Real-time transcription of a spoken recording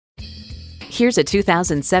Here's a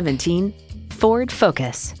 2017 Ford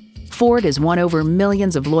Focus. Ford has won over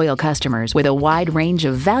millions of loyal customers with a wide range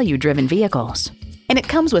of value-driven vehicles. And it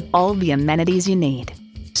comes with all the amenities you need.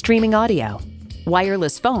 Streaming audio,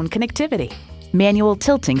 wireless phone connectivity, manual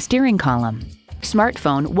tilting steering column,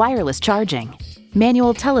 smartphone wireless charging,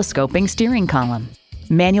 manual telescoping steering column,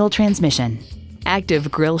 manual transmission,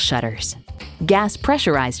 active grille shutters, gas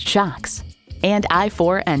pressurized shocks, and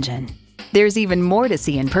i4 engine. There's even more to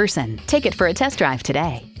see in person. Take it for a test drive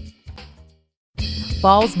today.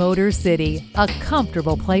 Falls Motor City, a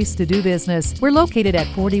comfortable place to do business. We're located at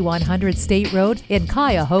 4100 State Road in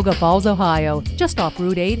Cuyahoga Falls, Ohio, just off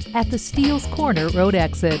Route 8 at the Steeles Corner Road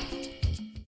exit.